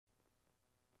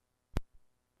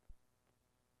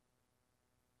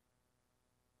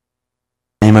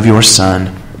of your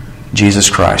Son, Jesus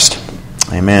Christ.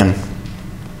 Amen.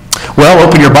 Well,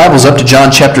 open your Bibles up to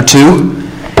John chapter 2,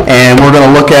 and we're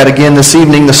going to look at again this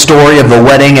evening the story of the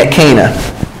wedding at Cana.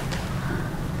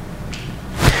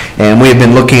 And we have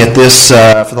been looking at this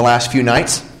for the last few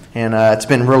nights, and it's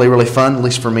been really, really fun, at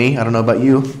least for me. I don't know about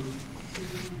you.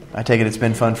 I take it it's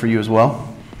been fun for you as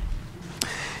well.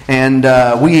 And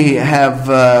we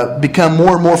have become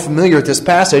more and more familiar with this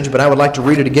passage, but I would like to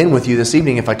read it again with you this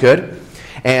evening if I could.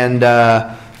 And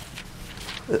I'm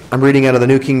reading out of the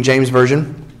New King James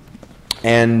Version.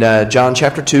 And John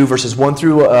chapter 2, verses 1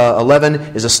 through 11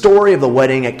 is a story of the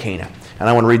wedding at Cana. And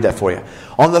I want to read that for you.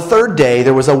 On the third day,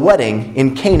 there was a wedding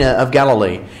in Cana of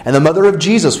Galilee, and the mother of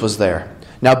Jesus was there.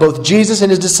 Now both Jesus and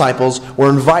his disciples were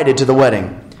invited to the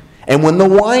wedding. And when the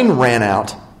wine ran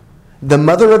out, the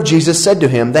mother of Jesus said to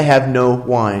him, "They have no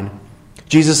wine."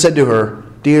 Jesus said to her,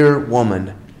 "Dear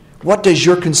woman, what does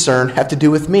your concern have to do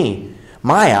with me?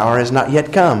 My hour has not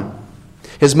yet come."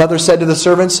 His mother said to the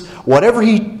servants, Whatever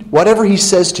he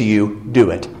says to you, do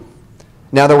it."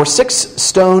 Now there were 6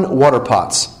 stone water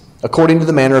pots, according to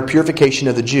the manner of purification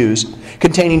of the Jews,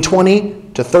 containing 20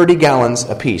 to 30 gallons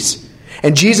apiece.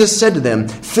 And Jesus said to them,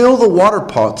 "Fill the water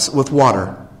pots with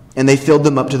water." And they filled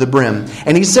them up to the brim.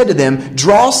 And he said to them,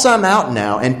 "Draw some out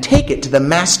now and take it to the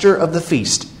master of the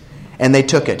feast." And they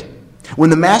took it. When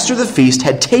the master of the feast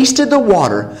had tasted the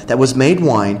water that was made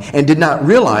wine and did not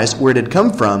realize where it had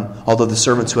come from, although the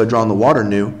servants who had drawn the water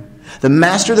knew, the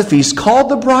master of the feast called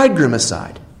the bridegroom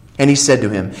aside. And he said to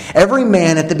him, "Every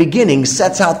man at the beginning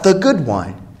sets out the good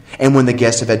wine. And when the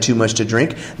guests have had too much to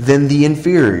drink, then the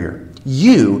inferior.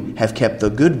 You have kept the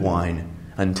good wine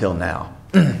until now."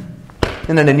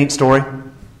 Isn't that a neat story?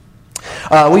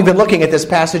 We've been looking at this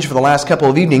passage for the last couple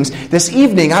of evenings. This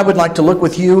evening, I would like to look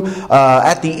with you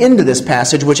at the end of this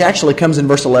passage, which actually comes in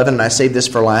verse 11, and I saved this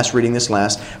for last, reading this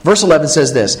last. Verse 11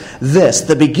 says this,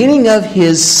 the beginning of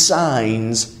his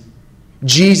signs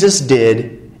Jesus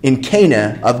did in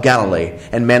Cana of Galilee,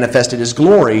 and manifested his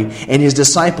glory, and his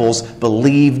disciples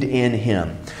believed in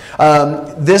him.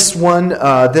 This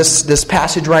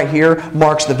passage right here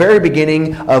marks the very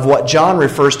beginning of what John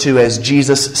refers to as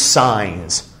Jesus'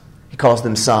 signs. He calls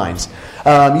them signs.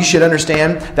 You should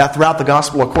understand that throughout the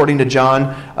gospel, according to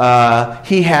John,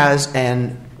 he has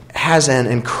an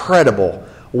incredible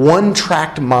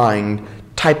one-tracked mind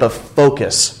type of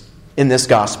focus in this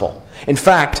gospel. In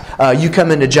fact, you come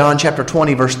into John chapter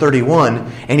 20, verse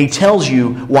 31, and he tells you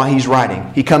why he's writing.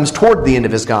 He comes toward the end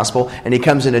of his gospel, and he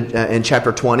comes in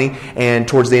chapter 20, and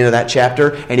towards the end of that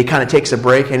chapter, and he kind of takes a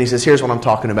break, and he says, here's what I'm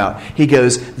talking about. He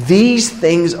goes, these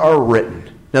things are written.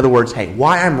 In other words, hey,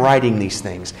 why I'm writing these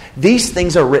things. These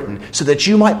things are written so that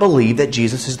you might believe that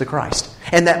Jesus is the Christ,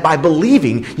 and that by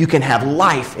believing, you can have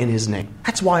life in his name.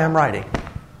 That's why I'm writing.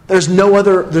 There's no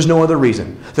other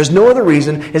reason. There's no other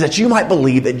reason is that you might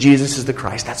believe that Jesus is the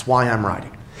Christ. That's why I'm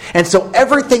writing. And so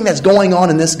everything that's going on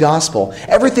in this gospel,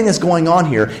 everything that's going on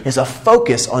here is a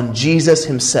focus on Jesus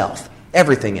himself.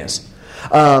 Everything is.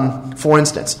 For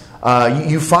instance,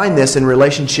 you find this in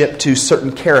relationship to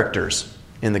certain characters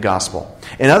in the gospel.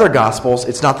 In other gospels,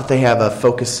 it's not that they have a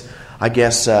focus, I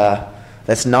guess,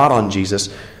 that's not on Jesus.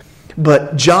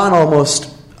 But John almost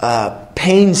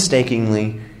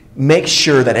painstakingly makes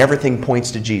sure that everything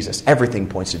points to Jesus. Everything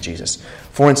points to Jesus.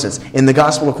 For instance, in the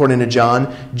Gospel according to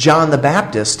John, John the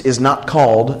Baptist is not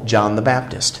called John the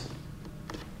Baptist.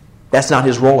 That's not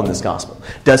his role in this Gospel.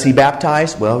 Does he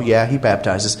baptize? Well, yeah, he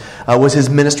baptizes. Was his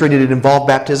ministry, did it involve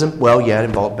baptism? Well, yeah, it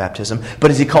involved baptism.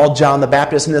 But is he called John the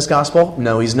Baptist in this Gospel?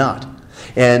 No, he's not.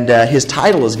 And his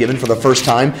title is given for the first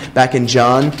time back in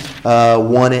John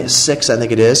 1:6, I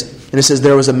think it is. And it says,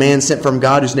 there was a man sent from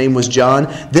God whose name was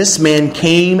John. This man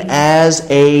came as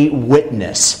a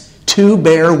witness, to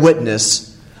bear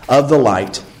witness of the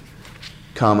light,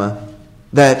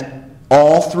 that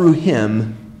all through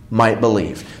him might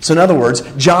believe. So in other words,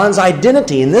 John's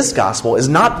identity in this gospel is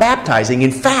not baptizing.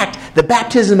 In fact, the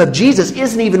baptism of Jesus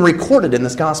isn't even recorded in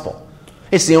this gospel.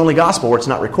 It's the only gospel where it's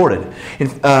not recorded.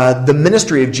 The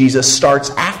ministry of Jesus starts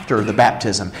after the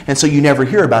baptism, and so you never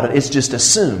hear about it. It's just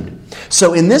assumed.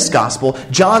 So in this gospel,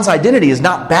 John's identity is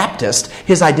not Baptist.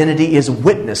 His identity is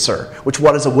witnesser.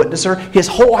 What is a witnesser? His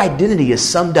whole identity is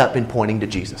summed up in pointing to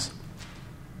Jesus.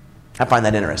 I find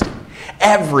that interesting.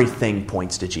 Everything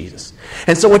points to Jesus.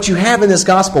 And so what you have in this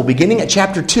gospel, beginning at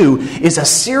chapter 2, is a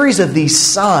series of these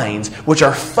signs which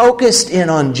are focused in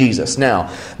on Jesus.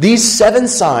 Now, these 7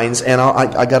 signs, and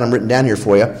I got them written down here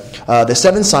for you. The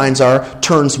 7 signs are,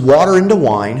 turns water into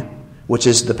wine, which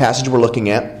is the passage we're looking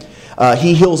at.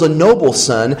 He heals a noble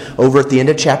son over at the end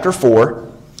of chapter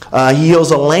 4. He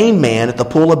heals a lame man at the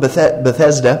pool of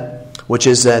Bethesda. which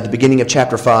is at the beginning of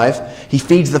chapter 5. He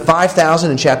feeds the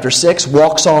 5,000 in chapter 6,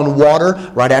 walks on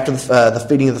water right after the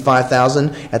feeding of the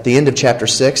 5,000 at the end of chapter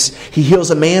 6. He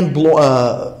heals a man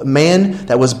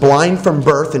that was blind from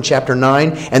birth in chapter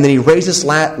 9, and then he raises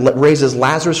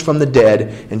Lazarus from the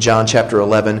dead in John chapter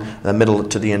 11, the middle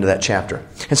to the end of that chapter.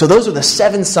 And so those are the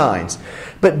 7 signs.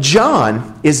 But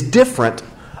John is different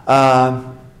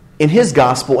in his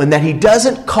gospel in that he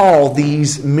doesn't call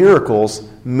these miracles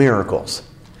miracles.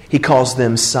 He calls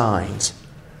them signs.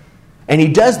 And he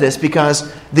does this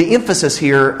because the emphasis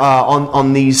here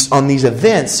on these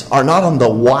events are not on the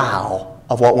wow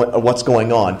of what's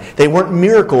going on. They weren't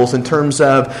miracles in terms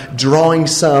of drawing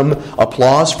some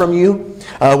applause from you.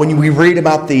 When we read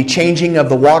about the changing of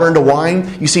the water into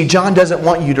wine, you see John doesn't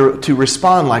want you to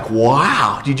respond like,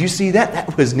 wow, did you see that?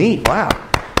 That was neat. Wow.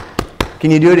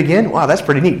 Can you do it again? Wow, that's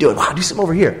pretty neat. Do it. Wow, do something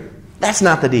over here. That's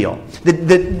not the deal.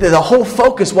 The whole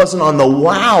focus wasn't on the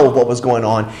wow of what was going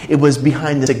on. It was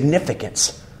behind the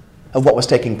significance of what was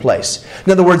taking place.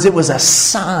 In other words, it was a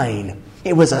sign.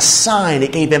 It was a sign.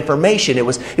 It gave information. It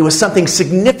was something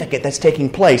significant that's taking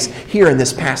place here in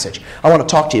this passage. I want to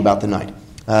talk to you about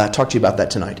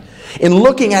that tonight. In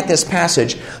looking at this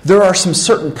passage, there are some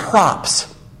certain props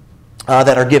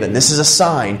that are given. This is a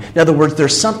sign. In other words,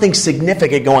 there's something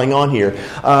significant going on here.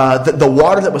 The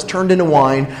water that was turned into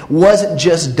wine wasn't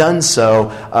just done so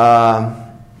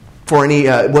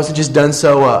it wasn't just done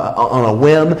so on a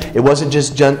whim. It wasn't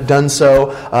just done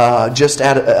so just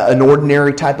at an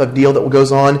ordinary type of deal that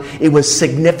goes on. It was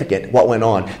significant what went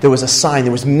on. There was a sign.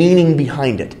 There was meaning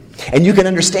behind it. And you can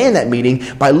understand that meaning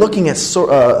by looking at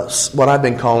what I've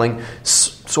been calling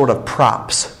sort of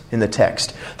props in the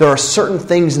text. There are certain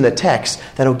things in the text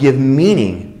that will give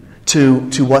meaning to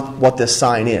what this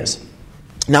sign is.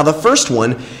 Now, the first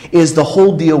one is the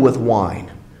whole deal with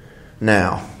wine.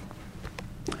 Now,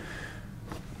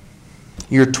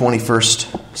 you're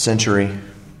 21st century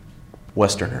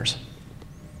Westerners.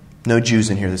 No Jews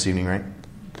in here this evening, right?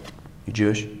 You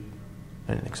Jewish?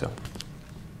 I didn't think so.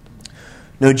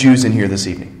 No Jews in here this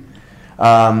evening.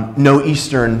 No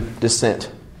Eastern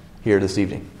descent here this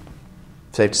evening.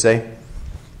 Safe to say?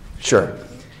 Sure.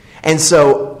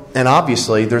 And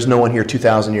obviously, there's no one here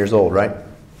 2,000 years old, right?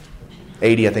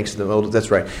 80, I think, is the oldest.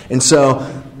 That's right. And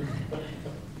so,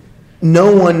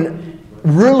 no one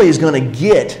really is going to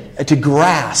get to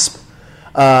grasp,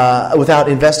 without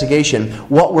investigation,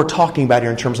 what we're talking about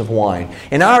here in terms of wine.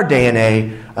 In our day and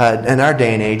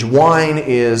age, wine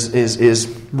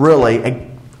is really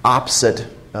an opposite,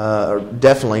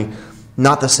 definitely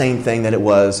not the same thing that it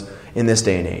was in this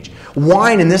day and age.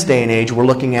 Wine in this day and age, we're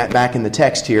looking at back in the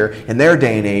text here, in their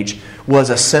day and age, was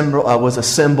a symbol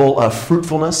of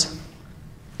fruitfulness.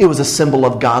 It was a symbol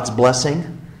of God's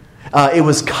blessing. It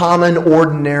was common,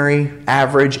 ordinary,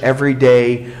 average,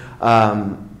 everyday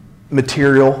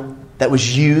material that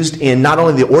was used in not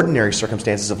only the ordinary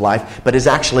circumstances of life, but is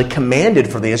actually commanded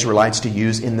for the Israelites to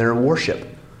use in their worship.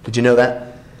 Did you know that?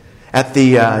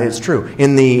 It's true.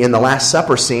 In the Last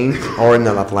Supper scene,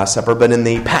 not the Last Supper, but in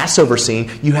the Passover scene,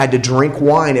 you had to drink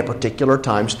wine at particular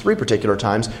times, 3 particular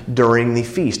times during the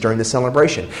feast, during the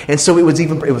celebration. And so it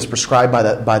was prescribed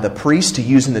by the priest to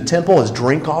use in the temple as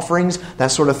drink offerings,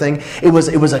 that sort of thing. It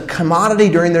was a commodity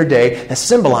during their day that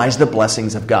symbolized the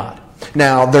blessings of God.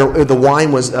 Now, the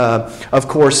wine was, of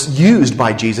course, used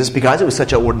by Jesus because it was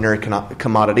such an ordinary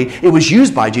commodity. It was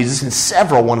used by Jesus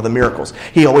in one of the miracles.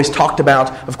 He always talked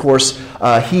about, of course,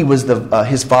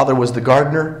 his father was the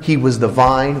gardener, he was the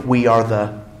vine, we are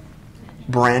the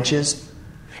branches.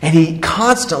 And he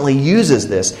constantly uses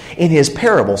this in his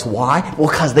parables. Why?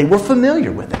 Well, because they were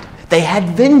familiar with it. They had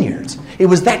vineyards. It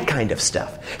was that kind of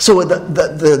stuff. So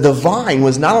the vine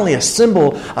was not only a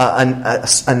symbol,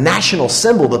 a national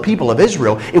symbol of the people of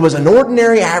Israel, it was an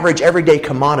ordinary, average, everyday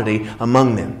commodity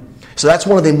among them. So that's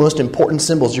one of the most important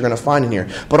symbols you're going to find in here.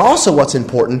 But also what's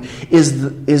important is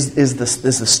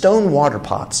the stone water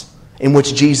pots in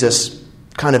which Jesus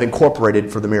kind of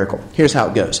incorporated for the miracle. Here's how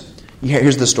it goes.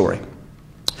 Here's the story.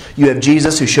 You have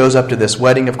Jesus who shows up to this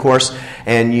wedding, of course,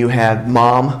 and you have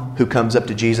Mom who comes up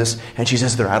to Jesus, and she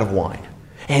says they're out of wine.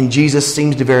 And Jesus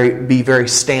seems to be very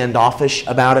standoffish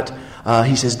about it.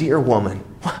 He says, "Dear woman,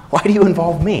 why do you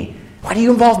involve me? Why do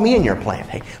you involve me in your plan?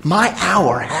 Hey, my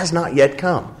hour has not yet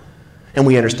come." And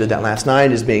we understood that last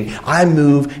night as being, I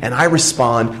move and I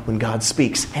respond when God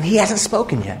speaks. And He hasn't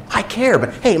spoken yet. I care,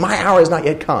 but hey, my hour has not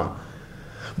yet come.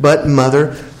 But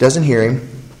Mother doesn't hear him.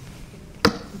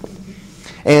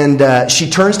 And she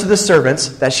turns to the servants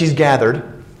that she's gathered,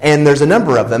 and there's a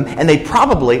number of them, and they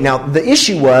probably, now the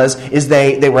issue is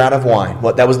they were out of wine.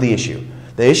 That was the issue.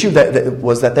 The issue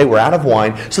was that they were out of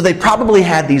wine, so they probably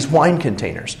had these wine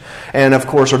containers. And of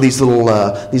course, or these little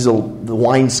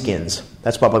wine skins.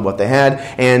 That's probably what they had.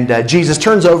 And Jesus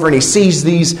turns over and he sees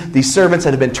these servants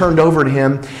that have been turned over to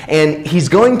him. And he's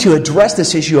going to address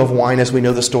this issue of wine as we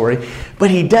know the story.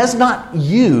 But he doesn't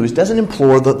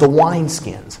implore the wine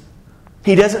skins.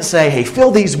 He doesn't say, hey,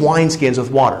 fill these wine skins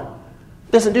with water.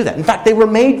 He doesn't do that. In fact, they were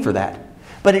made for that.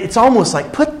 But it's almost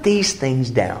like, put these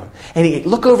things down. And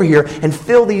look over here and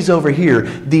fill these over here,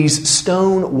 these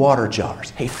stone water jars.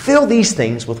 Hey, fill these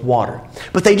things with water.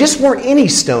 But they just weren't any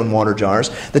stone water jars.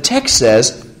 The text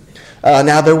says,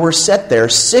 now there were set there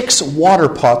 6 water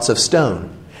pots of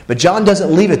stone. But John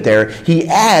doesn't leave it there. He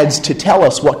adds to tell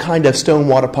us what kind of stone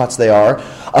water pots they are,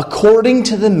 according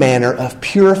to the manner of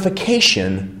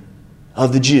purification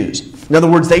of the Jews. In other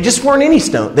words, they just weren't any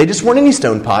stone. They just weren't any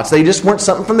stone pots. They just weren't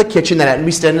something from the kitchen that had to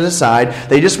be standing aside.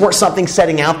 They just weren't something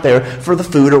setting out there for the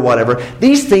food or whatever.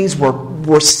 These things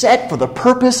were set for the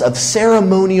purpose of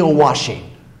ceremonial washing.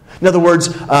 In other words,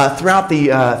 throughout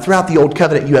the Old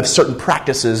Covenant, you have certain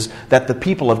practices that the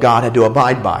people of God had to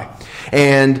abide by.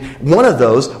 And one of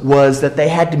those was that they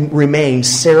had to remain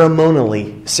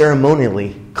ceremonially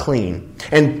clean.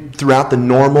 And throughout the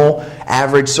normal,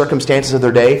 average circumstances of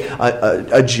their day,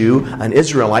 a Jew, an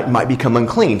Israelite, might become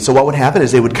unclean. So what would happen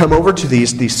is they would come over to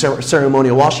these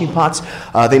ceremonial washing pots.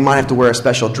 They might have to wear a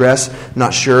special dress,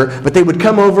 not sure. But they would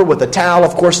come over with a towel,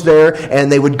 of course, there,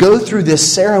 and they would go through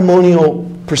this ceremonial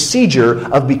procedure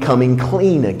of becoming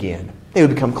clean again. They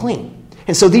would become clean.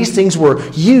 And so these things were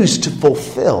used to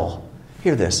fulfill,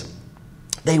 hear this,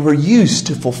 they were used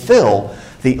to fulfill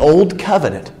the old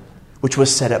covenant which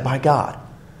was set up by God.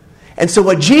 And so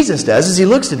what Jesus does is he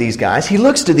looks to these guys, he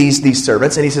looks to these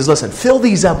servants, and he says, listen, fill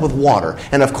these up with water.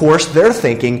 And of course, they're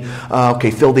thinking, okay,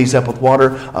 fill these up with water.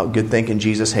 Good thinking,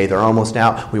 Jesus. Hey, they're almost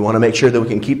out. We want to make sure that we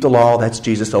can keep the law. That's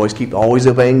Jesus. Always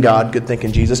obeying God. Good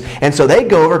thinking, Jesus. And so they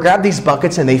go over, grab these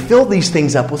buckets, and they fill these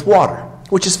things up with water,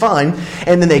 which is fine.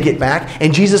 And then they get back,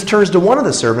 and Jesus turns to one of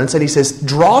the servants, and he says,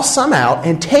 draw some out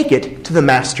and take it to the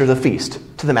master of the feast,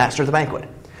 to the master of the banquet.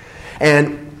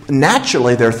 And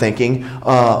naturally, they're thinking,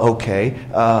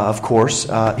 of course,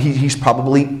 he's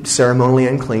probably ceremonially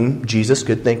unclean. Jesus,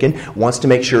 good thinking, wants to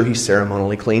make sure he's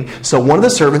ceremonially clean. So one of the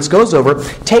servants goes over,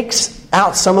 takes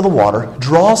out some of the water,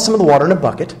 draws some of the water in a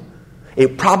bucket.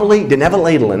 It probably didn't have a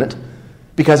ladle in it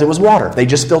because it was water. They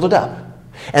just filled it up.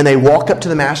 And they walk up to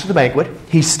the master of the banquet.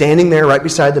 He's standing there right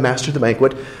beside the master of the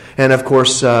banquet. And of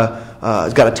course, he's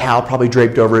got a towel probably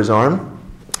draped over his arm.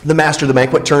 The master of the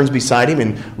banquet turns beside him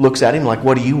and looks at him like,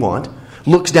 what do you want?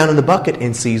 Looks down in the bucket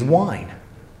and sees wine.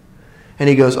 And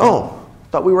he goes, oh,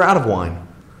 thought we were out of wine.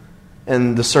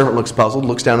 And the servant looks puzzled,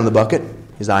 looks down in the bucket.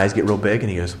 His eyes get real big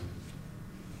and he goes,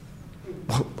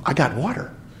 well, I got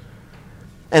water.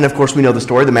 And of course we know the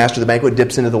story. The master of the banquet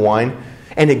dips into the wine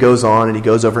and it goes on and he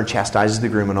goes over and chastises the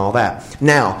groom and all that.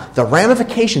 Now, the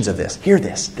ramifications of this, hear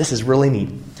this. This is really neat.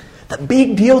 The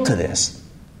big deal to this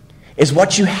is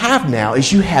what you have now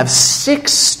is you have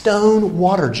 6 stone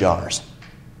water jars.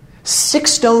 6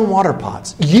 stone water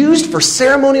pots used for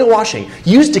ceremonial washing,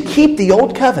 used to keep the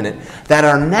old covenant, that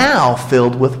are now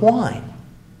filled with wine.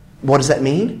 What does that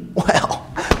mean?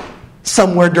 Well,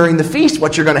 somewhere during the feast,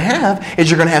 what you're going to have is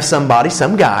you're going to have somebody,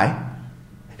 some guy,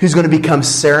 who's going to become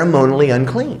ceremonially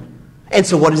unclean. And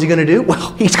so what is he going to do?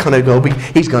 Well, he's going to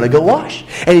go wash.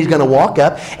 And he's going to walk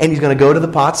up and he's going to go to the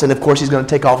pots. And of course, he's going to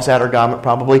take off his outer garment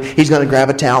probably. He's going to grab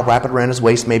a towel, wrap it around his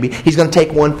waist maybe. He's going to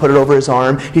take one, put it over his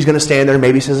arm. He's going to stand there,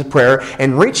 maybe says a prayer,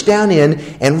 and reach down in.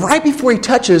 And right before he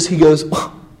touches, he goes,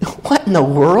 what in the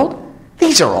world?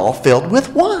 These are all filled with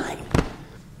wine.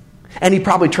 And he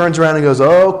probably turns around and goes,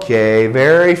 okay,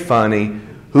 very funny.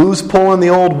 Who's pulling the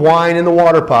old wine in the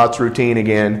water pots routine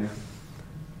again?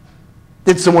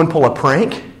 Did someone pull a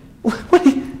prank?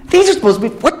 These are supposed to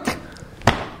be... What?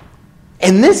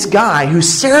 And this guy who's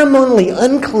ceremonially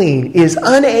unclean is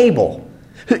unable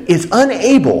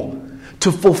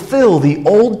to fulfill the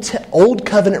old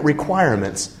covenant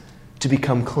requirements to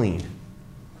become clean.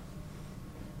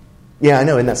 Yeah, I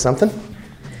know, isn't that something?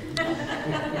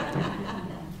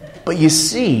 But you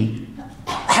see,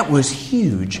 that was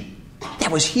huge.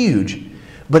 That was huge.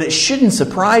 But it shouldn't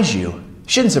surprise you.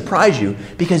 Shouldn't surprise you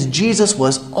because Jesus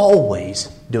was always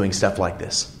doing stuff like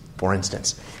this. For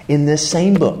instance, in this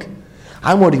same book,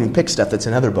 I won't even pick stuff that's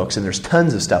in other books, and there's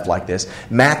tons of stuff like this.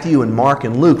 Matthew and Mark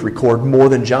and Luke record more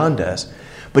than John does.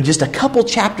 But just a couple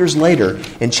chapters later,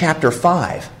 in chapter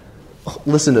 5,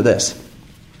 listen to this.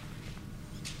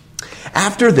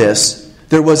 After this,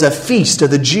 there was a feast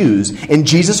of the Jews, and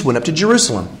Jesus went up to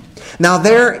Jerusalem. Now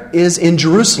there is in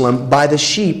Jerusalem by the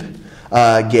sheep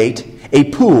gate a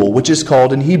pool which is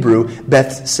called in Hebrew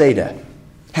Bethsaida,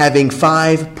 having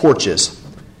 5 porches.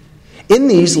 In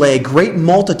these lay a great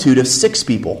multitude of 6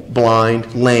 people,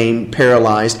 blind, lame,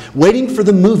 paralyzed, waiting for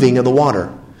the moving of the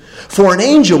water. For an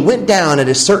angel went down at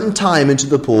a certain time into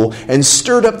the pool and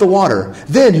stirred up the water.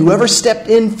 Then whoever stepped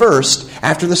in first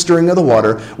after the stirring of the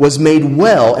water was made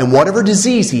well, and whatever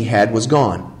disease he had was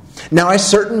gone. Now a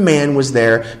certain man was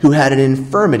there who had an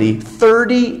infirmity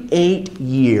 38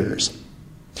 years.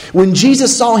 When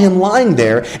Jesus saw him lying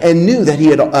there and knew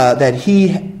that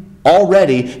he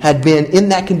already had been in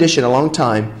that condition a long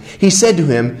time, he said to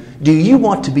him, "Do you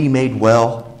want to be made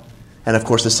well?" And of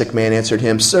course the sick man answered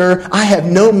him, "Sir, I have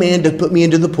no man to put me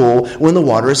into the pool when the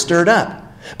water is stirred up.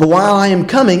 But while I am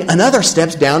coming, another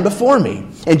steps down before me."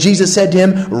 And Jesus said to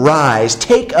him, "Rise,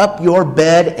 take up your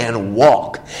bed and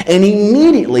walk." And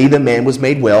immediately the man was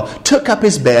made well, took up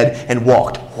his bed and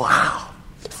walked. Wow.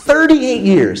 38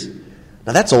 years.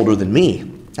 Now that's older than me.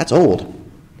 That's old.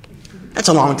 That's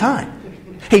a long time.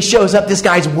 He shows up, this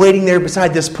guy's waiting there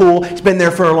beside this pool. He's been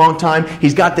there for a long time.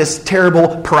 He's got this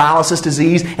terrible paralysis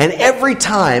disease. And every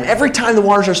time the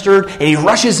waters are stirred and he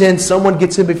rushes in, someone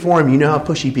gets in before him. You know how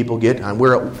pushy people get.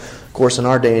 Of course, in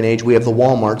our day and age, we have the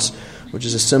Walmarts, which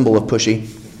is a symbol of pushy.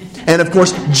 And of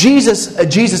course,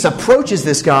 Jesus approaches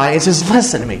this guy and says,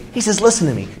 "Listen to me." He says, "Listen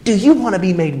to me. Do you want to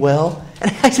be made well?"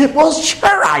 And I said, "Well,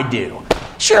 sure I do.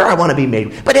 Sure, I want to be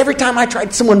made. But every time I try,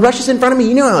 someone rushes in front of me.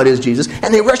 You know how it is, Jesus.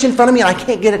 And they rush in front of me and I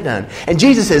can't get it done." And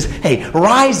Jesus says, "Hey,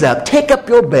 rise up, take up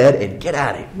your bed and get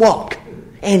at it. Walk."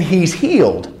 And he's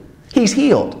healed. He's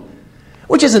healed.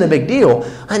 Which isn't a big deal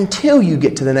until you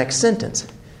get to the next sentence.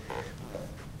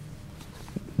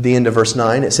 The end of verse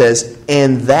 9, it says,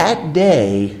 "And that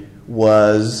day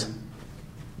was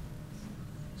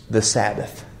the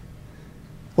Sabbath."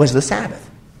 Was the Sabbath.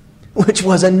 Which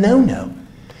was a no-no.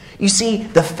 You see,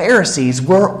 the Pharisees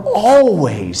were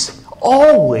always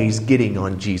getting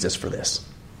on Jesus for this.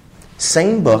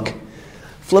 Same book.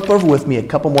 Flip over with me a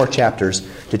couple more chapters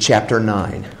to chapter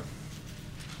 9.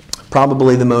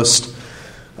 Probably the most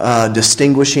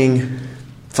distinguishing,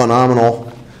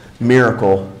 phenomenal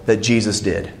miracle that Jesus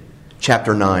did.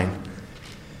 Chapter 9.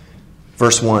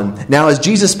 Verse 1. "Now as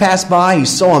Jesus passed by, he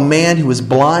saw a man who was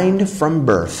blind from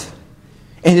birth.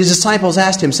 And his disciples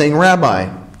asked him, saying, 'Rabbi,'"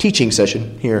 teaching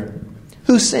session here,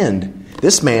 "who sinned,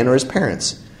 this man or his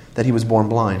parents, that he was born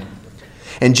blind?"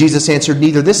 And Jesus answered,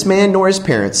 "Neither this man nor his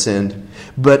parents sinned,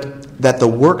 but that the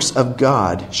works of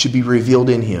God should be revealed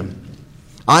in him.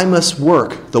 I must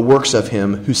work the works of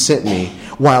him who sent me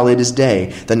while it is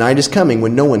day. The night is coming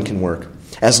when no one can work.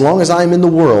 As long as I am in the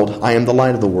world, I am the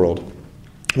light of the world."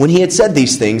 When he had said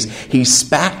these things, he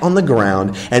spat on the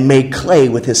ground and made clay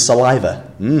with his saliva.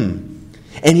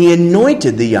 And he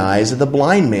anointed the eyes of the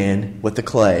blind man with the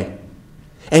clay.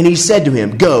 And he said to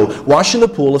him, "Go, wash in the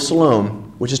pool of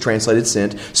Siloam," which is translated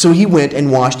sent. So he went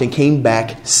and washed and came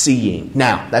back seeing.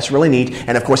 Now, that's really neat.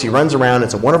 And of course, he runs around.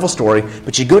 It's a wonderful story.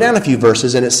 But you go down a few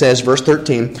verses and it says, verse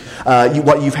 13,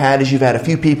 what you've had a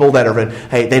few people that are,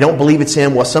 hey, they don't believe it's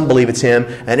him. Well, some believe it's him.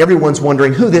 And everyone's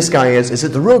wondering who this guy is. Is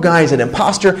it the real guy? Is it an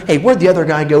imposter? Hey, where'd the other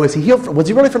guy go? Is he healed? Was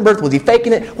he really from birth? Was he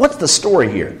faking it? What's the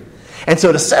story here? And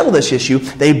so to settle this issue,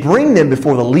 they bring them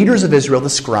before the leaders of Israel, the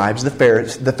scribes, the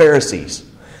Pharisees.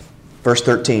 Verse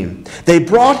 13. They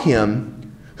brought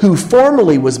him who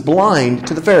formerly was blind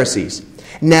to the Pharisees.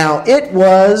 Now it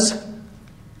was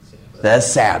the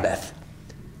Sabbath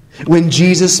when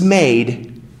Jesus made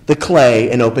the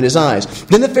clay and opened his eyes.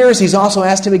 Then the Pharisees also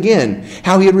asked him again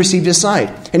how he had received his sight.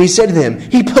 And he said to them,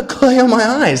 "He put clay on my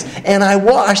eyes, and I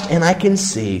washed, and I can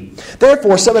see."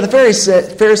 Therefore, some of the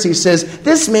Pharisees says,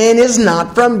 "This man is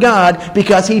not from God,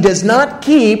 because he does not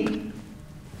keep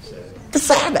the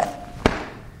Sabbath."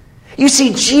 You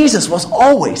see, Jesus was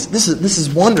always, this is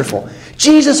wonderful,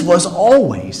 Jesus was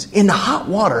always in the hot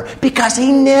water because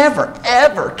he never,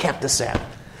 ever kept the Sabbath.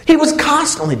 He was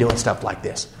constantly doing stuff like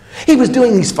this. He was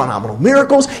doing these phenomenal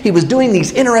miracles. He was doing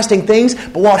these interesting things.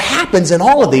 But what happens in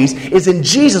all of these is that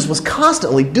Jesus was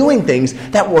constantly doing things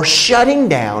that were shutting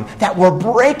down, that were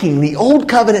breaking the old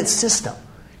covenant system.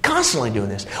 Constantly doing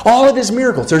this. All of his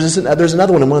miracles. There's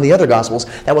another one in one of the other Gospels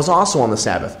that was also on the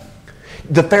Sabbath.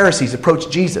 The Pharisees approach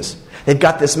Jesus. They've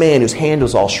got this man whose hand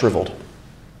was all shriveled.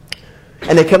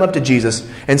 And they come up to Jesus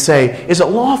and say, "Is it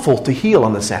lawful to heal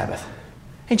on the Sabbath?"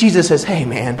 And Jesus says, "Hey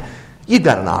man, you've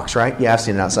got an ox, right? Yeah, I've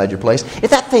seen it outside your place. If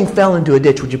that thing fell into a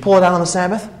ditch, would you pull it out on the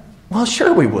Sabbath?" "Well,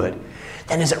 sure we would."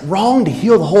 "Then is it wrong to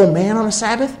heal the whole man on the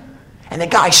Sabbath?" And the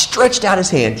guy stretched out his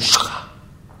hand,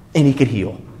 and he could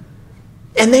heal.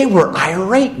 And they were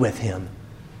irate with him.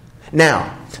 Now,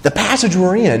 the passage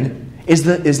we're in is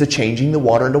the changing the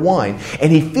water into wine.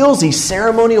 And he fills these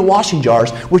ceremonial washing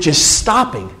jars, which is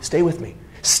stopping, stay with me,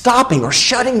 stopping or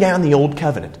shutting down the old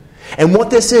covenant. And what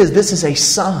this is a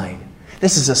sign.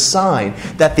 This is a sign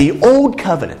that the old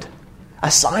covenant,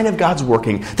 a sign of God's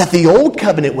working, that the old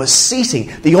covenant was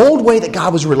ceasing. The old way that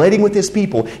God was relating with his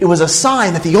people, it was a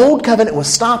sign that the old covenant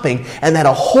was stopping and that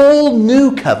a whole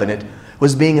new covenant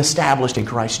was being established in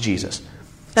Christ Jesus.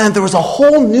 And there was a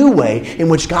whole new way in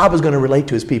which God was going to relate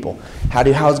to his people. How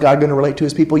is God going to relate to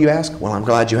his people, you ask? Well, I'm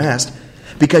glad you asked.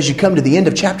 Because you come to the end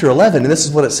of chapter 11, and this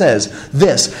is what it says.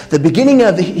 The beginning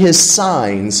of his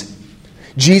signs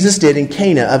Jesus did in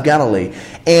Cana of Galilee,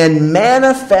 and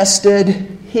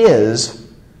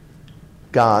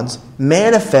God's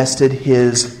manifested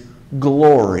his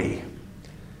glory.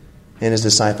 And his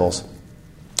disciples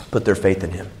put their faith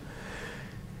in him.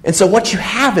 And so what you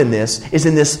have in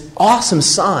this awesome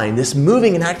sign, this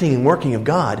moving and acting and working of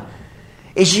God,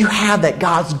 is you have that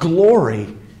God's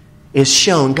glory is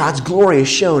shown. God's glory is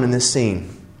shown in this scene.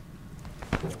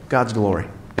 God's glory.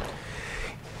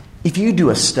 If you do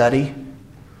a study,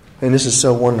 and this is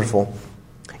so wonderful,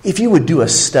 if you would do a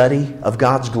study of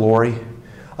God's glory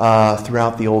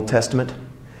throughout the Old Testament,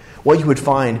 what you would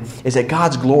find is that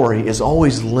God's glory is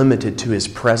always limited to his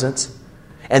presence,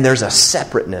 and there's a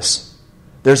separateness.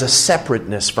 There's a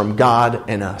separateness from God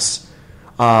and us.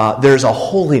 There's a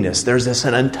holiness. There's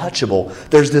an untouchable.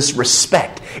 There's this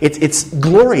respect. Its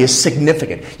glory is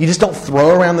significant. You just don't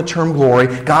throw around the term glory.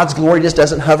 God's glory just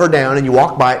doesn't hover down and you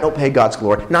walk by it. Oh, hey, God's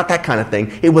glory. Not that kind of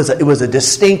thing. It was a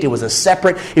distinct. It was a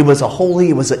separate. It was a holy.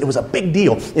 It was a big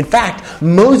deal. In fact,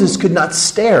 Moses could not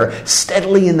stare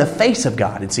steadily in the face of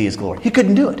God and see his glory. He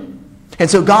couldn't do it. And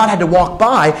so God had to walk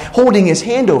by, holding his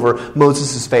hand over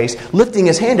Moses' face, lifting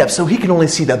his hand up so he could only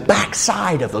see the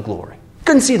backside of the glory.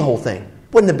 Couldn't see the whole thing.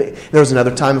 There was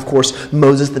another time, of course,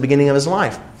 Moses, at the beginning of his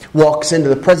life, walks into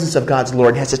the presence of God's glory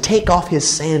and has to take off his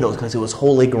sandals because it was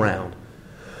holy ground.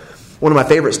 One of my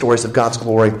favorite stories of God's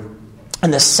glory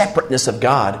and the separateness of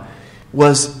God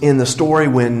was in the story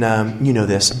when,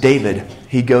 David,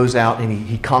 he goes out and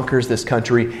he conquers this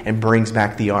country and brings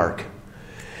back the ark.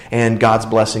 And God's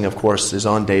blessing, of course, is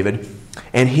on David.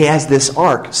 And he has this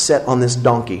ark set on this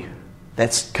donkey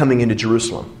that's coming into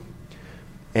Jerusalem.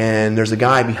 And there's a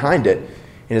guy behind it,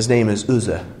 and his name is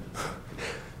Uzzah.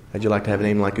 How'd you like to have a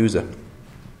name like Uzzah?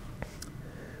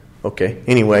 Okay,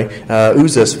 anyway,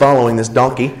 Uzzah's following this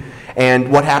donkey. And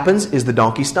what happens is the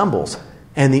donkey stumbles.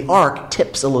 And the ark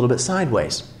tips a little bit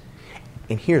sideways.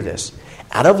 And hear this.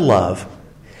 Out of love,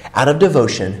 out of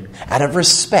devotion, out of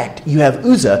respect, you have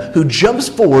Uzzah who jumps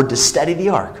forward to steady the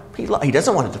ark. He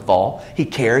doesn't want it to fall. He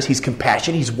cares. He's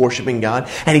compassionate. He's worshiping God.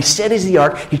 And he steadies the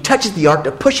ark. He touches the ark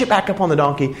to push it back up on the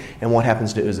donkey. And what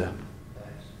happens to Uzzah?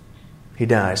 He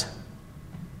dies.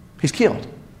 He's killed.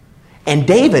 And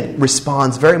David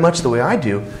responds very much the way I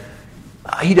do.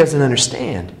 He doesn't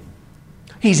understand.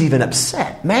 He's even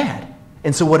upset, mad.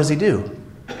 And so what does he do?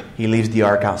 He leaves the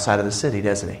ark outside of the city,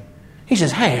 doesn't he? He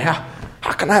says, hey,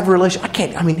 how can I have a relation?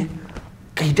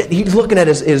 He's looking at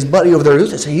his buddy over there who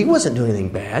says he wasn't doing anything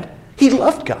bad. He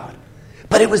loved God.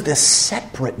 But it was this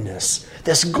separateness,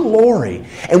 this glory.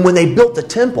 And when they built the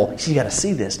temple, you got to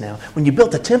see this now. When you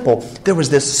built the temple, there was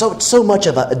this so much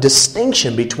of a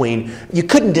distinction between, you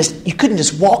couldn't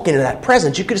just walk into that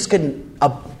presence. You couldn't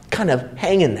kind of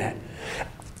hang in that.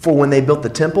 For when they built the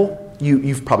temple,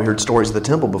 you've probably heard stories of the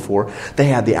temple before. They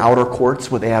had the outer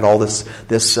courts where they had all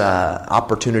this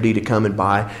opportunity to come and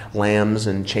buy lambs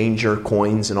and change your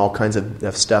coins and all kinds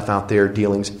of stuff out there,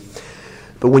 dealings.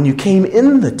 But when you came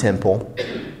in the temple,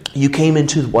 you came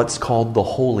into what's called the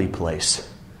holy place.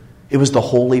 It was the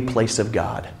holy place of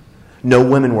God. No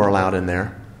women were allowed in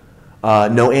there.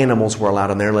 No animals were allowed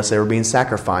in there unless they were being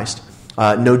sacrificed.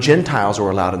 No Gentiles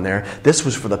were allowed in there. This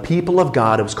was for the people of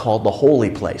God. It was called the holy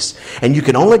place. And you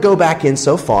could only go back in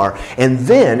so far. And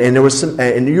there was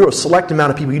you were a select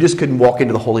amount of people. You just couldn't walk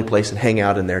into the holy place and hang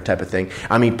out in there type of thing.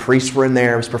 I mean, priests were in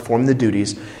there. It was performing the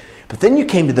duties. But then you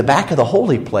came to the back of the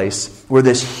holy place where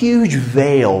this huge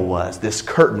veil was, this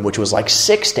curtain, which was like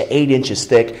 6 to 8 inches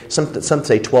thick. Some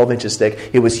say 12 inches thick.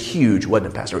 It was huge,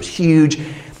 wasn't it, Pastor? It was huge.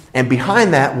 And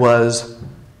behind that was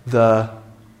the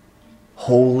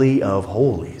Holy of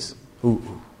Holies.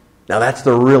 Ooh. Now that's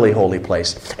the really holy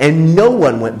place. And no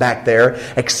one went back there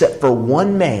except for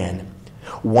one man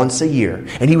once a year.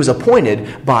 And he was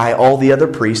appointed by all the other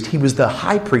priests. He was the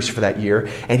high priest for that year.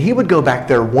 And he would go back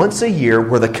there once a year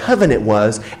where the covenant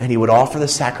was, and he would offer the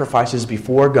sacrifices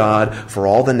before God for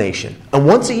all the nation. And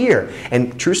once a year,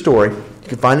 and true story, you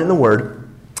can find it in the Word,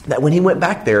 that when he went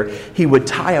back there, he would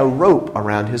tie a rope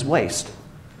around his waist.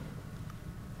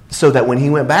 So that when he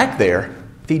went back there,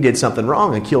 if he did something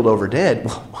wrong and killed over dead,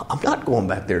 well, I'm not going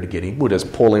back there to get him. We'll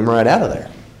just pull him right out of there.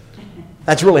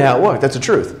 That's really how it worked. That's the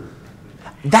truth.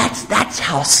 That's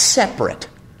how separate.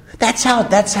 That's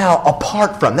how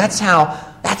apart from. That's how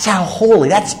holy.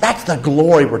 That's the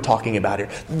glory we're talking about here.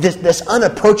 This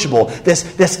unapproachable,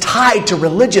 this tied to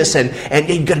religious, and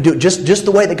you got to do it just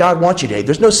the way that God wants you to.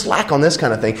 There's no slack on this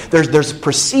kind of thing. There's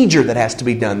procedure that has to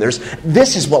be done.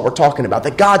 This is what we're talking about.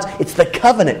 It's the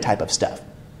covenant type of stuff.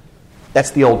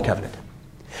 That's the old covenant.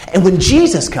 And when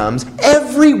Jesus comes,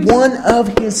 every one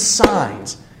of his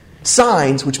signs,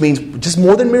 which means just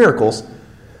more than miracles.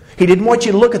 He didn't want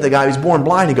you to look at the guy who's born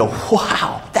blind and go,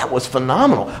 wow, that was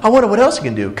phenomenal. I wonder what else he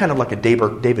can do. Kind of like a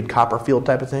David Copperfield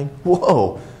type of thing.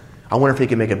 Whoa. I wonder if he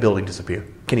can make a building disappear.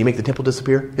 Can he make the temple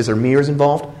disappear? Is there mirrors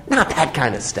involved? Not that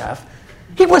kind of stuff.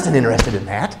 He wasn't interested in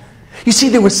that. You see,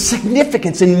 there was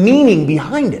significance and meaning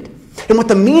behind it. And what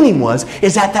the meaning was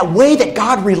is that way that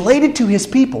God related to his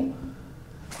people.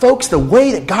 Folks, the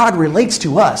way that God relates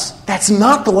to us, that's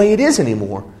not the way it is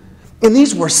anymore. And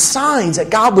these were signs that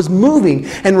God was moving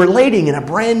and relating in a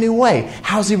brand new way.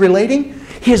 How's he relating?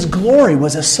 His glory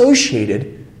was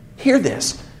associated, hear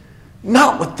this,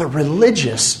 not with the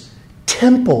religious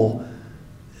temple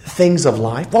things of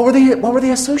life. What were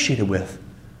they associated with?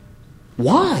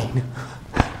 Wine.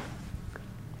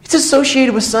 It's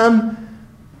associated with some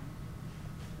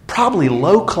probably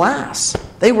low class.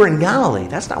 They were in Galilee.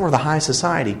 That's not where the high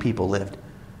society people lived.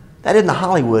 That isn't the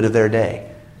Hollywood of their day.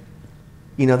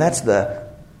 You know, that's the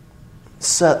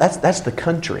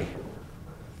country.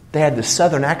 They had the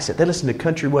southern accent. They listened to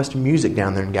country western music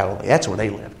down there in Galilee. That's where they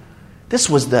lived.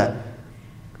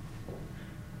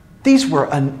 These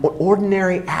were an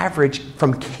ordinary average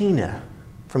from Cana,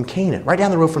 right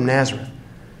down the road from Nazareth.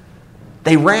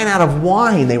 They ran out of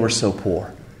wine. They were so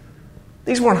poor.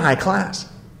 These weren't high class.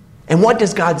 And what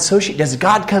does God associate? Does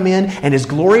God come in and his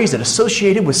glory, is it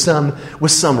associated with some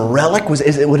relic? Was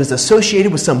it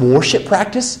associated with some worship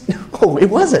practice? No, it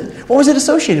wasn't. What was it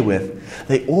associated with?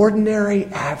 The ordinary,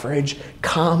 average,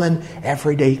 common,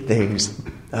 everyday things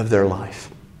of their life.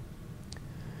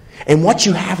 And what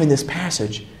you have in this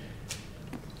passage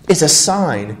is a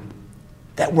sign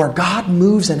that where God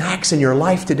moves and acts in your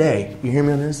life today, you hear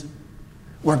me on this?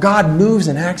 Where God moves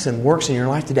and acts and works in your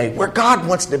life today, where God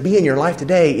wants to be in your life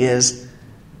today is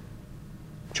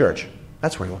church.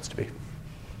 That's where he wants to be.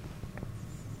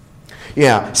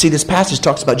 Yeah, see, this passage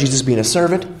talks about Jesus being a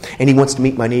servant, and he wants to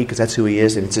meet my need because that's who he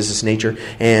is, and it's his nature.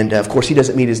 And, of course, he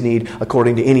doesn't meet his need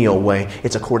according to any old way.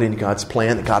 It's according to God's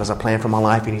plan, that God has a plan for my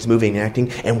life, and he's moving and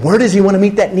acting. And where does he want to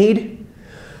meet that need?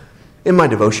 In my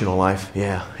devotional life,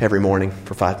 yeah, every morning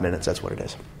for 5 minutes. That's what it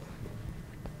is.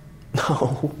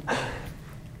 No.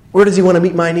 Where does he want to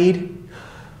meet my need?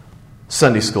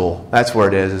 Sunday school. That's where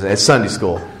it is. It's Sunday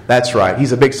school. That's right.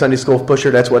 He's a big Sunday school pusher.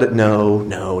 That's what it... No,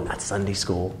 not Sunday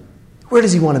school. Where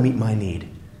does he want to meet my need?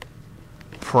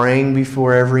 Praying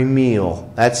before every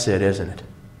meal. That's it, isn't it?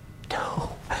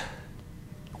 No.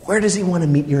 Where does he want to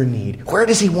meet your need? Where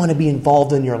does he want to be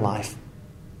involved in your life?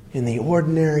 In the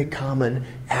ordinary, common,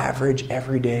 average,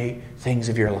 everyday things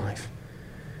of your life.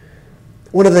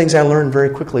 One of the things I learned very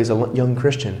quickly as a young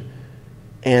Christian,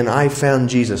 and I found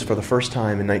Jesus for the first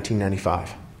time in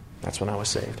 1995. That's when I was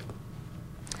saved.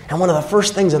 And one of the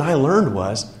first things that I learned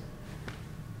was,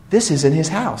 this is in his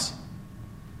house.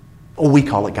 Oh, we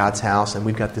call it God's house, and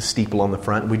we've got this steeple on the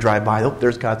front, and we drive by, oh,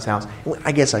 there's God's house.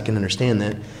 I guess I can understand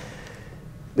that.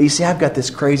 But you see, I've got this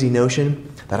crazy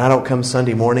notion that I don't come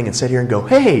Sunday morning and sit here and go,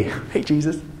 hey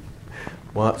Jesus,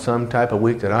 well, some type of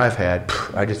week that I've had,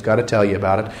 I just got to tell you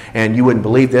about it. And you wouldn't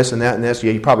believe this and that and this.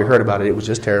 Yeah, you probably heard about it. It was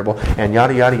just terrible. And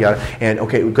yada, yada, yada. And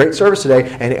okay, great service today.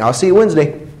 And I'll see you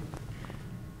Wednesday.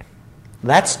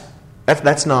 That's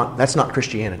not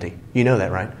Christianity. You know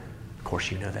that, right? Of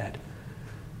course you know that.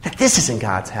 That this isn't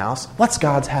God's house. What's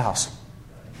God's house?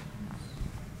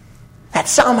 That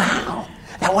somehow,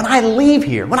 that when I leave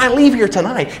here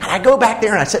tonight, and I go back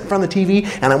there and I sit in front of the TV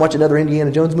and I watch another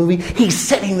Indiana Jones movie, he's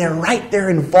sitting there right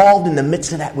there involved in the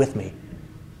midst of that with me.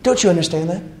 Don't you understand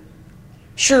that?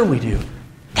 Sure we do.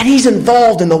 And he's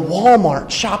involved in the Walmart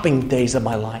shopping days of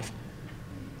my life.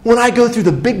 When I go through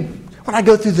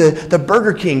the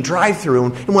Burger King drive-thru,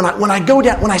 and when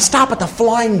I stop at the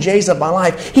Flying J's of my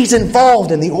life, he's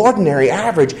involved in the ordinary,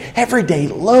 average, everyday,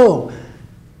 low.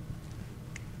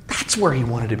 That's where he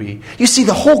wanted to be. You see,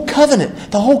 the whole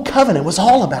covenant was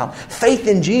all about faith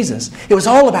in Jesus. It was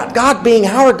all about God being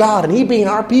our God and he being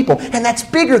our people. And that's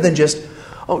bigger than just,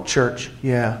 oh, church,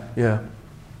 yeah.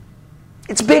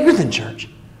 It's bigger than church.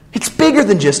 It's bigger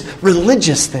than just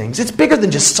religious things. It's bigger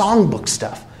than just songbook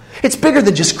stuff. It's bigger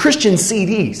than just Christian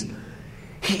CDs.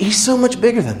 He's so much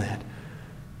bigger than that.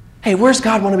 Hey, where's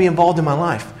God want to be involved in my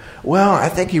life? Well, I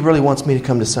think He really wants me to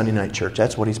come to Sunday night church.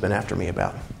 That's what He's been after me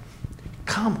about.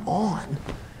 Come on.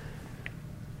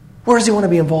 Where does He want to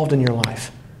be involved in your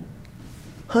life?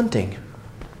 Hunting.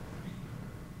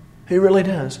 He really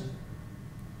does.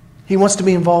 He wants to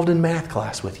be involved in math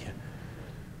class with you.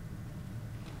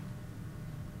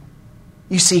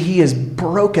 You see, He is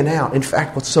broken out. In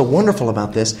fact, what's so wonderful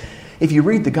about this, if you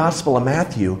read the Gospel of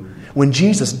Matthew, when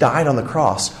Jesus died on the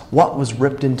cross, what was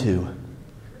ripped in two?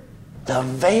 The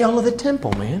veil of the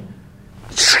temple, man.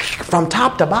 From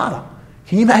top to bottom.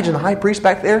 Can you imagine the high priest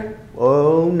back there?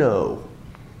 Oh, no.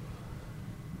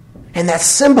 And that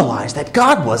symbolized that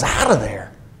God was out of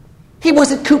there. He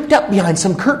wasn't cooped up behind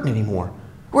some curtain anymore.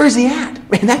 Where's He at?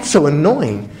 Man, that's so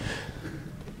annoying.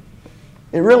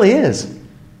 It really is.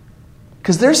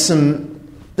 Because there's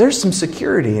some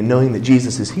security in knowing that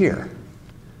Jesus is here.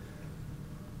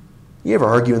 You ever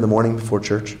argue in the morning before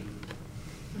church?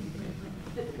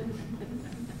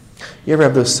 You ever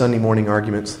have those Sunday morning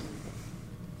arguments?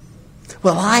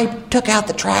 Well, I took out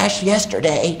the trash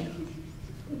yesterday.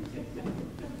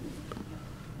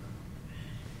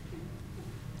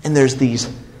 And there's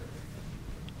these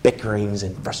bickerings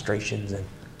and frustrations. And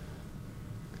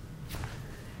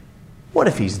what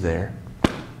if He's there?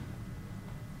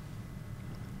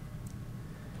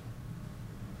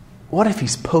 What if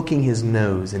He's poking His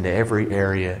nose into every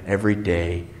area, every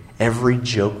day, every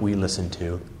joke we listen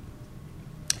to,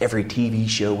 every TV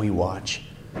show we watch,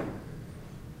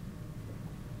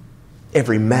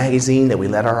 every magazine that we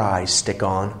let our eyes stick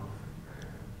on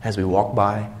as we walk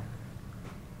by,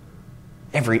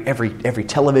 every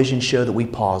television show that we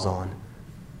pause on,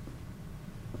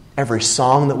 every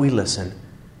song that we listen,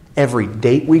 every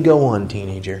date we go on,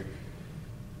 teenager?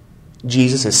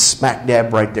 Jesus is smack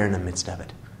dab right there in the midst of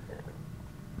it.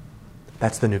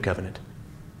 That's the new covenant.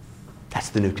 That's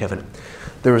the new covenant.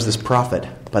 There was this prophet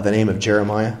by the name of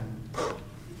Jeremiah.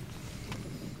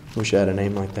 Wish I had a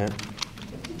name like that.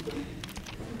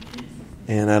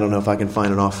 And I don't know if I can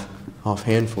find it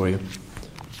offhand for you.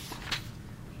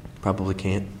 Probably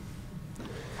can't.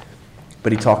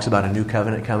 But he talks about a new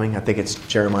covenant coming. I think it's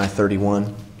Jeremiah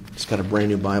 31. It's got a brand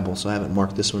new Bible, so I haven't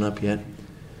marked this one up yet.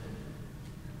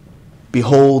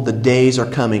 Behold, the days are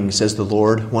coming, says the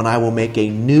Lord, when I will make a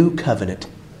new covenant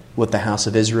with the house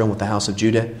of Israel and with the house of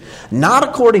Judah, not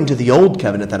according to the old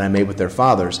covenant that I made with their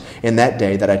fathers in that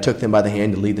day that I took them by the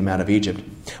hand to lead them out of Egypt.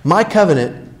 My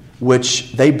covenant,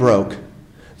 which they broke,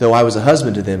 though I was a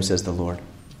husband to them, says the Lord.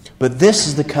 But this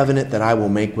is the covenant that I will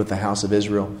make with the house of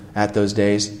Israel at those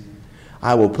days.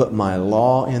 I will put my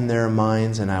law in their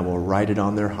minds, and I will write it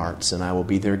on their hearts, and I will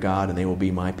be their God, and they will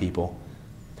be my people.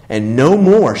 And no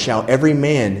more shall every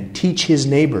man teach his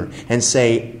neighbor and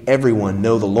say, everyone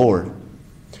know the Lord.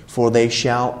 For they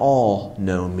shall all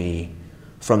know me,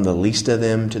 from the least of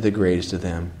them to the greatest of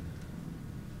them.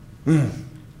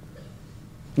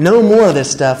 No more of this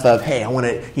stuff of, hey, I want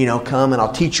to, come and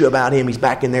I'll teach you about Him. He's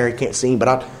back in there, he can't see Him.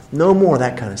 But no more of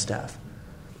that kind of stuff.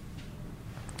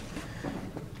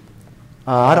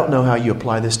 I don't know how you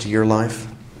apply this to your life.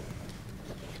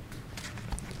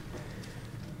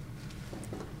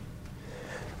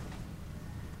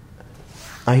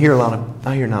 I hear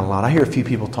a few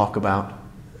people talk about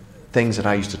things that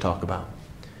I used to talk about.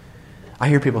 I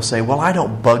hear people say, well, I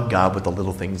don't bug God with the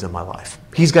little things in my life.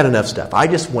 He's got enough stuff.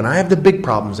 When I have the big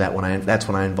problems, that's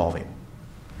when I involve Him.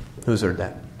 Who's heard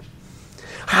that?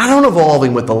 I don't involve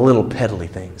Him with the little peddly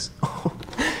things.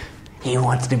 He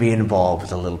wants to be involved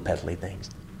with the little peddly things.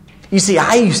 You see,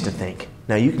 I used to think,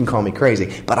 now you can call me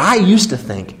crazy, but I used to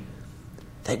think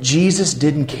that Jesus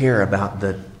didn't care about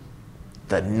the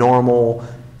normal,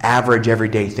 average,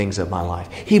 everyday things of my life.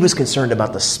 He was concerned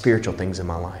about the spiritual things in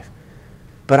my life.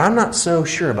 But I'm not so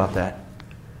sure about that.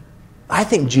 I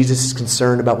think Jesus is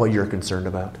concerned about what you're concerned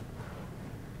about.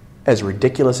 As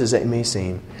ridiculous as it may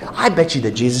seem, I bet you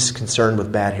that Jesus is concerned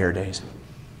with bad hair days.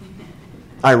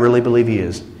 I really believe He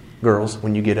is. Girls,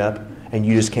 when you get up and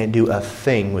you just can't do a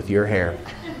thing with your hair.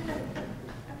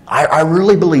 I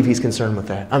really believe He's concerned with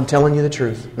that. I'm telling you the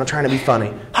truth. I'm not trying to be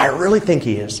funny. I really think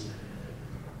He is.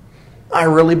 I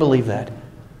really believe that.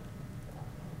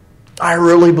 I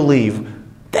really believe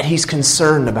that He's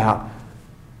concerned about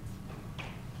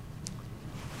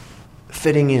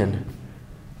fitting in.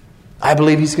 I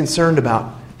believe He's concerned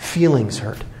about feelings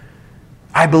hurt.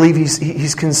 I believe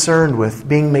He's concerned with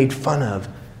being made fun of.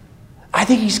 I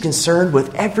think He's concerned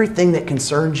with everything that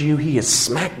concerns you. He is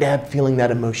smack dab feeling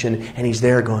that emotion, and He's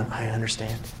there going, I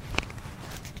understand.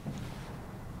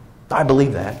 I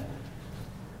believe that.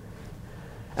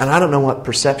 And I don't know what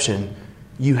perception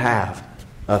you have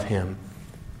of Him.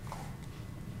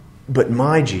 But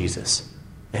my Jesus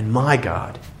And my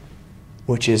God,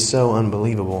 which is so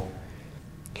unbelievable,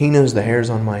 He knows the hairs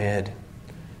on my head.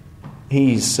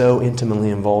 He's so intimately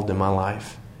involved in my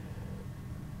life.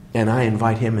 And I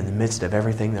invite Him in the midst of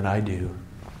everything that I do.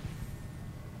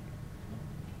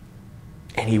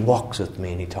 And He walks with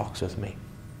me and He talks with me.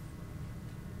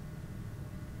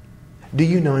 Do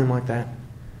you know Him like that?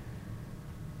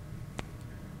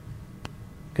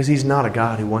 Because He's not a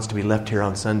God who wants to be left here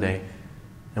on Sunday,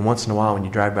 and once in a while when you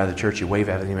drive by the church you wave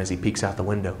at Him as He peeks out the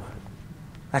window.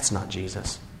 That's not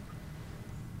Jesus.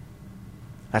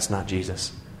 That's not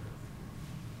Jesus.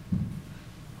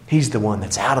 He's the one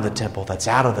that's out of the temple, that's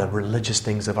out of the religious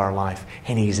things of our life,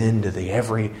 and He's into the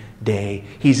everyday.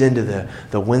 He's into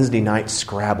the Wednesday night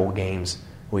Scrabble games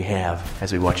we have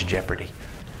as we watch Jeopardy.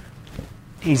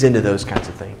 He's into those kinds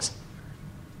of things.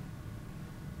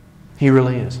 He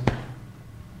really is.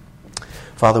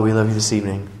 Father, we love You this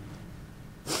evening.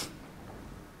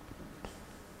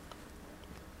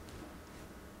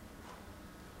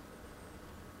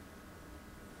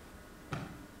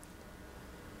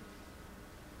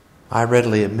 I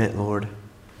readily admit, Lord,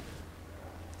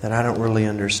 that I don't really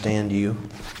understand You.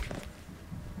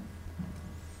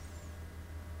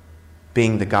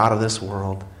 Being the God of this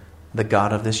world, the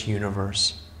God of this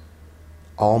universe,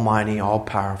 almighty,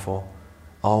 all-powerful,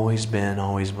 always been,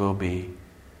 always will be,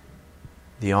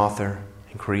 the author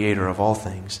and creator of all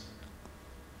things.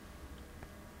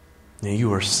 Now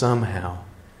You are somehow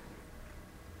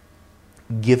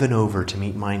given over to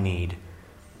meet my need,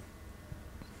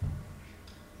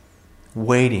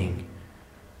 waiting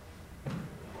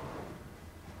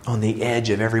on the edge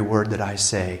of every word that I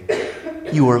say.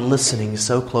 You are listening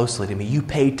so closely to me. You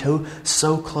pay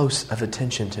so close of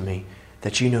attention to me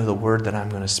that You know the word that I'm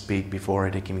going to speak before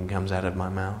it even comes out of my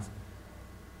mouth.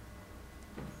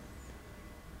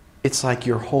 It's like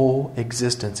Your whole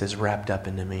existence is wrapped up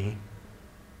into me.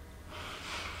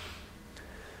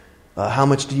 How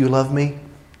much do You love me?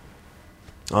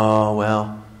 Oh,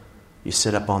 well, You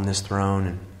sit up on this throne,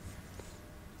 and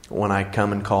when I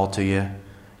come and call to You,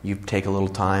 You take a little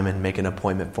time and make an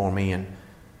appointment for me and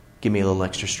give me a little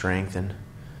extra strength. And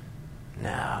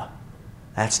no,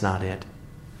 that's not it.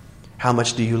 How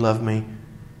much do You love me?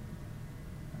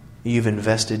 You've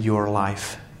invested Your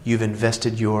life. You've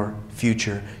invested Your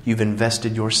future. You've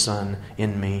invested Your Son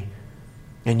in me.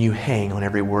 And You hang on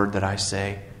every word that I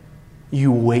say.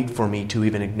 You wait for me to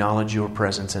even acknowledge Your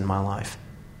presence in my life.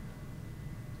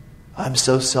 I'm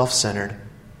so self-centered.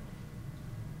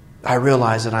 I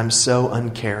realize that I'm so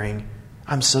uncaring.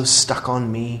 I'm so stuck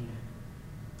on me.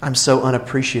 I'm so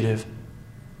unappreciative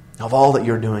of all that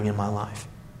You're doing in my life.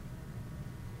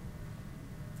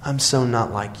 I'm so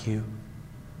not like You.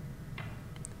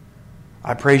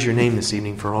 I praise Your name this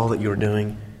evening for all that You're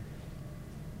doing.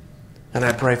 And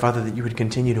I pray, Father, that You would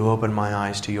continue to open my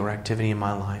eyes to Your activity in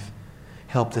my life.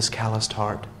 Help this calloused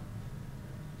heart.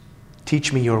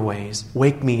 Teach me Your ways.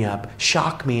 Wake me up.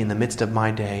 Shock me in the midst of my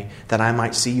day that I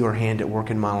might see Your hand at work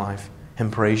in my life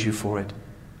and praise You for it.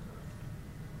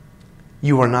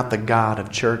 You are not the God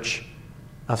of church,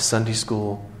 of Sunday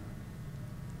school,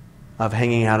 of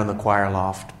hanging out in the choir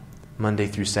loft Monday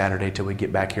through Saturday till we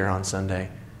get back here on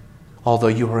Sunday. Although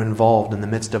You are involved in the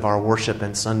midst of our worship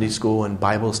and Sunday school and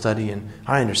Bible study, and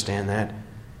I understand that.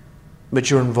 But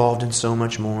You're involved in so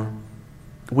much more.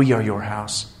 We are Your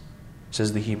house,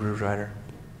 says the Hebrew writer.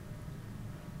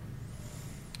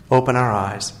 Open our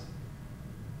eyes,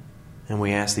 and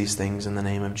we ask these things in the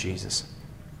name of Jesus.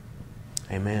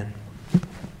 Amen.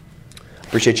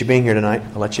 Appreciate you being here tonight.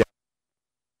 I'll let you